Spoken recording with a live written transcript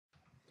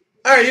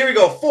Alright, here we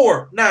go.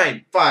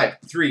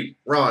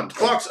 4953ron's.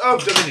 Clocks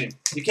of Dominion.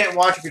 You can't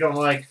watch if you don't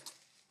like.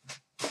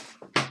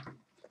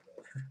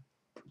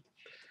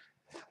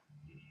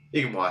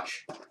 You can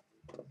watch.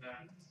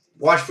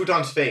 Watch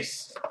Futon's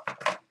face.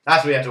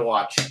 That's what you have to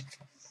watch.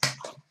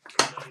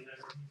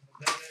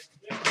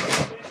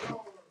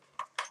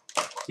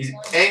 He's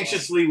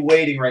anxiously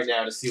waiting right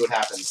now to see what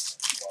happens.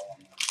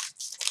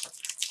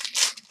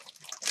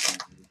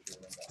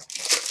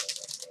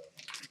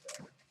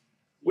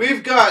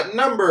 We've got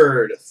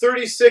numbered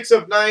 36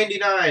 of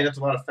 99. That's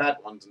a lot of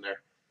fat ones in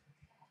there.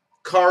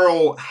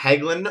 Carl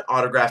Hagelin,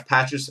 autograph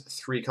patches,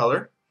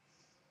 3-color.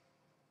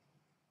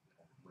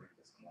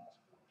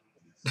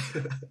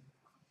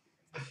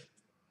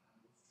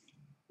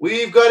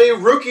 We've got a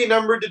rookie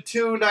numbered to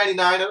 299.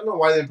 I don't know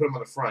why they didn't put him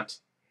on the front.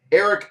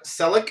 Eric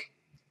Selleck. Is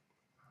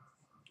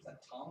that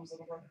Tom's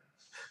little brother?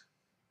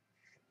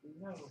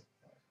 No.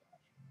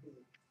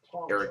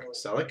 Eric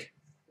Selleck.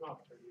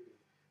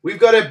 We've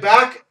got a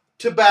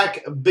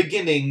back-to-back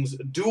beginnings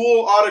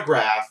dual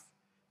autograph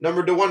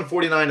numbered to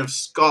 149 of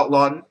Scott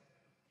Lawton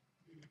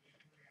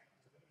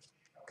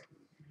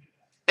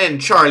and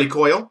Charlie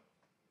Coyle.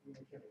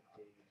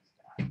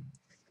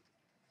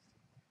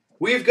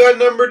 We've got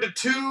numbered to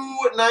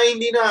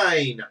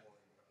 299.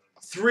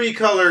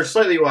 3-color,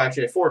 slightly, well,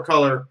 actually, a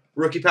 4-color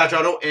rookie patch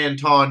auto,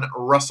 Anton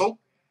Russell.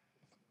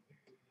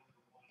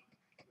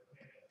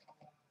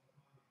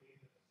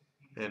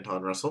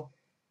 Anton Russell.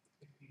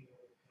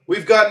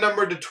 We've got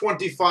numbered to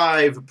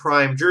 25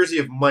 prime jersey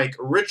of Mike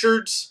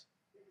Richards.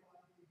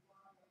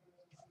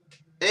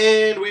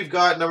 And we've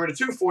got numbered to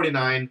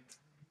 249,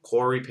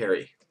 Corey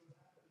Perry.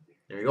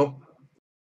 There you go.